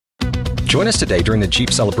Join us today during the Jeep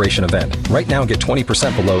Celebration event. Right now, get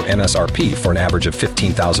 20% below MSRP for an average of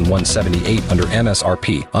 $15,178 under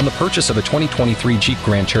MSRP on the purchase of a 2023 Jeep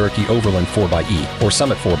Grand Cherokee Overland 4xE or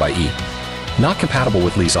Summit 4xE. Not compatible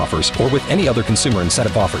with lease offers or with any other consumer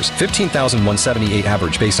incentive offers. $15,178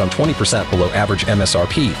 average based on 20% below average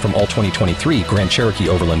MSRP from all 2023 Grand Cherokee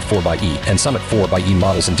Overland 4xE and Summit 4xE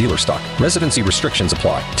models in dealer stock. Residency restrictions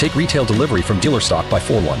apply. Take retail delivery from dealer stock by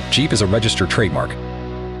 4/1. Jeep is a registered trademark.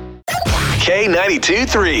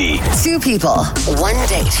 K92.3. Two people, one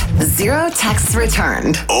date, 0 texts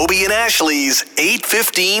returned. Obie and Ashley's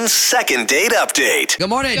 8:15 second date update. Good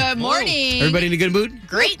morning. Good morning. Everybody in a good mood?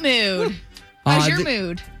 Great mood. How's your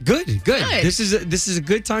mood? Good. This is a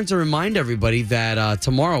good time to remind everybody that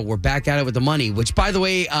tomorrow we're back at it with the money, which, by the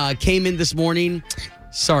way, came in this morning.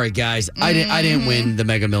 Sorry, guys. I didn't win the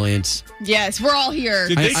Mega Millions. Yes, we're all here.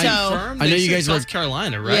 Did they confirm? I know you guys South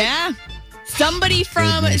Carolina, right? Yeah. Somebody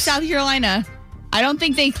from South Carolina. I don't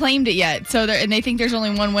think they claimed it yet. And they think there's only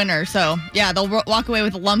one winner. So, yeah, they'll walk away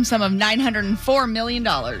with a lump sum of $904 million.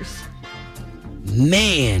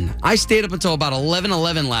 Man, I stayed up until about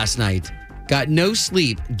 11:11 last night. Got no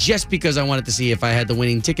sleep just because I wanted to see if I had the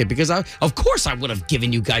winning ticket. Because, of course, I would have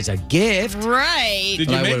given you guys a gift. Right.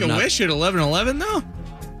 Did you make a wish at 11:11, though?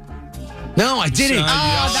 No, I didn't.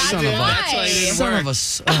 That's why. Son of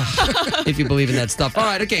a... if you believe in that stuff. All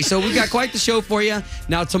right, okay, so we've got quite the show for you.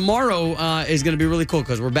 Now, tomorrow is going to be really cool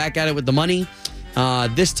because we're back at it with the money.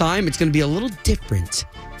 This time, it's going to be a little different.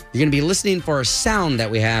 You're going to be listening for a sound that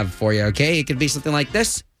we have for you, okay? It could be something like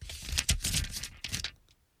this.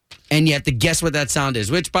 And you have to guess what that sound is,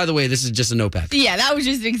 which, by the way, this is just a notepad. Yeah, that was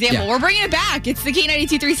just an example. Yeah. We're bringing it back. It's the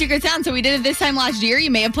K92.3 Secret Sound. So we did it this time last year. You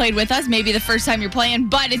may have played with us, maybe the first time you're playing,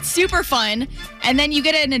 but it's super fun. And then you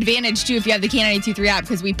get an advantage, too, if you have the K92.3 app,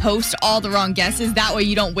 because we post all the wrong guesses. That way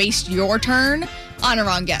you don't waste your turn on a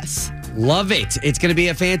wrong guess. Love it. It's going to be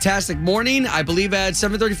a fantastic morning. I believe at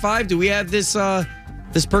 7:35, do we have this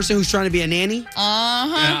this person who's trying to be a nanny?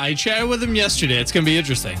 Uh-huh. Yeah, I chatted with him yesterday. It's going to be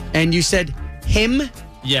interesting. And you said him?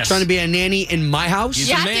 Yes. Trying to be a nanny in my house?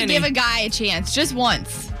 You have to give a guy a chance, just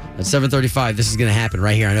once. At 7:35, this is going to happen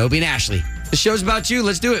right here on Obie and Ashley. The show's about you.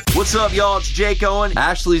 Let's do it. What's up, y'all? It's Jake Owen.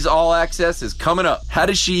 Ashley's All Access is coming up. How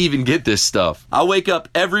does she even get this stuff? I wake up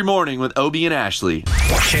every morning with Obie and Ashley.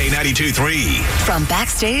 K92.3. From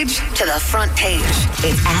backstage to the front page,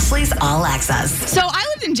 it's Ashley's All Access. So I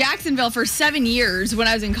lived in Jacksonville for 7 years when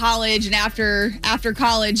I was in college and after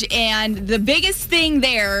college, and the biggest thing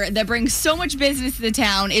there that brings so much business to the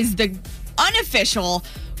town is the unofficial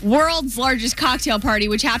world's largest cocktail party,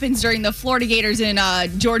 which happens during the Florida Gators and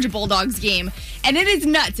Georgia Bulldogs game. And it is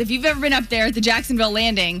nuts. If you've ever been up there at the Jacksonville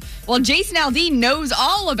Landing, well, Jason Aldean knows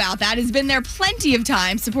all about that. Has been there plenty of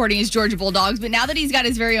times supporting his Georgia Bulldogs. But now that he's got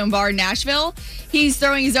his very own bar in Nashville, he's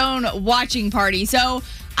throwing his own watching party. So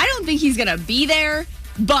I don't think he's going to be there.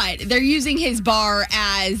 But they're using his bar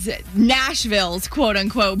as Nashville's,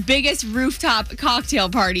 quote-unquote, biggest rooftop cocktail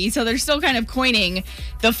party. So they're still kind of coining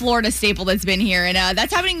the Florida staple that's been here. And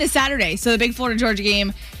that's happening this Saturday. So the big Florida-Georgia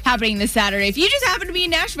game happening this Saturday. If you just happen to be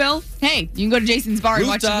in Nashville, hey, you can go to Jason's bar and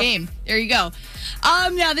watch the game. There you go.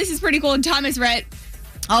 Now, this is pretty cool. Thomas Rhett.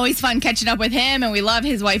 Always fun catching up with him, and we love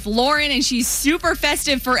his wife, Lauren, and she's super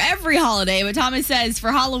festive for every holiday, but Thomas says for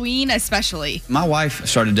Halloween especially. My wife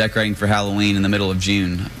started decorating for Halloween in the middle of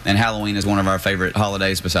June, and Halloween is one of our favorite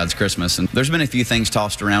holidays besides Christmas. And there's been a few things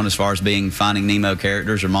tossed around as far as being Finding Nemo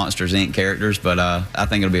characters or Monsters, Inc. characters, but I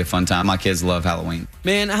think it'll be a fun time. My kids love Halloween.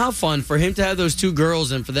 Man, how fun for him to have those two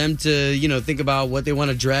girls and for them to, think about what they want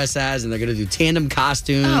to dress as, and they're going to do tandem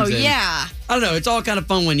costumes. Oh, yeah. I don't know. It's all kind of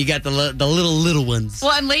fun when you got the little ones.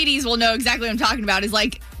 Well, and ladies will know exactly what I'm talking about. Is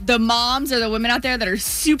like the moms or the women out there that are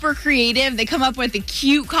super creative. They come up with the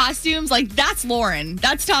cute costumes. Like, that's Lauren.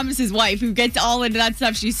 That's Thomas's wife who gets all into that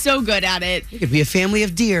stuff. She's so good at it. It could be a family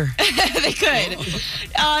of deer. They could.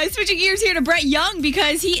 Switching gears here to Brett Young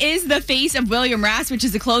because he is the face of William Rass, which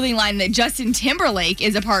is a clothing line that Justin Timberlake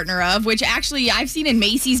is a partner of, which actually I've seen in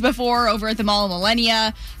Macy's before over at the Mall of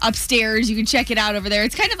Millennia upstairs. You can check it out over there.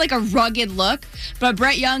 It's kind of like a rugged look, but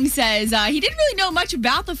Brett Young says he didn't really know much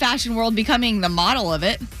about the fashion world becoming the model of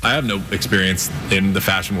it. I have no experience in the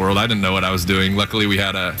fashion world. I didn't know what I was doing. Luckily, we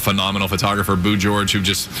had a phenomenal photographer, Boo George, who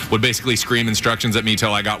just would basically scream instructions at me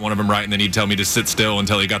till I got one of them right, and then he'd tell me to sit still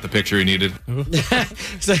until he got the picture he needed.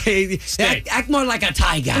 So, act more like a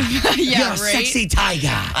tiger. Yeah, You're a right? sexy tiger.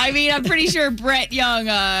 I mean, I'm pretty sure Brett Young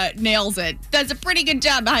nails it. Does a pretty good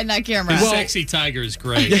job behind that camera. The sexy tiger is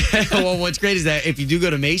great. Well, what's great is that if you do go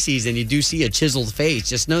to Macy's and you do see a chiseled face,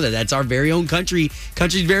 just know that that's our very own country's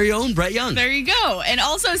very own Brett Young. There you go. And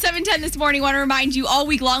also, Also, 7:10 this morning, want to remind you all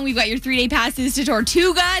week long, we've got your 3-day passes to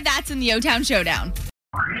Tortuga. That's in the O-Town Showdown.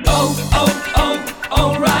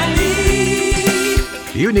 O'Reilly.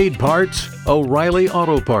 You need parts? O'Reilly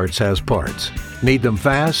Auto Parts has parts. Need them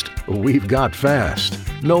fast? We've got fast.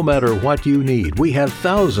 No matter what you need, we have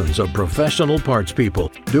thousands of professional parts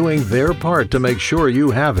people doing their part to make sure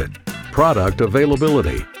you have it. Product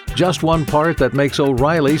availability. Just one part that makes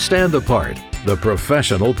O'Reilly stand apart. The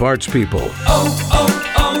professional parts people.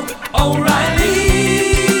 O'Reilly.